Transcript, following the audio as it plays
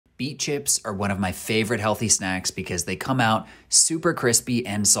Beet chips are one of my favorite healthy snacks because they come out super crispy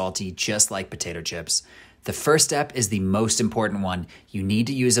and salty, just like potato chips. The first step is the most important one. You need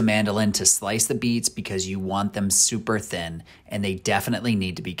to use a mandolin to slice the beets because you want them super thin, and they definitely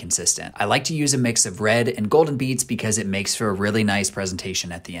need to be consistent. I like to use a mix of red and golden beets because it makes for a really nice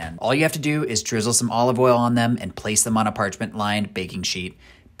presentation at the end. All you have to do is drizzle some olive oil on them and place them on a parchment-lined baking sheet.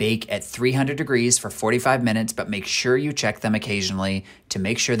 Bake at 300 degrees for 45 minutes, but make sure you check them occasionally to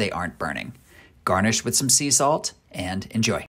make sure they aren't burning. Garnish with some sea salt and enjoy.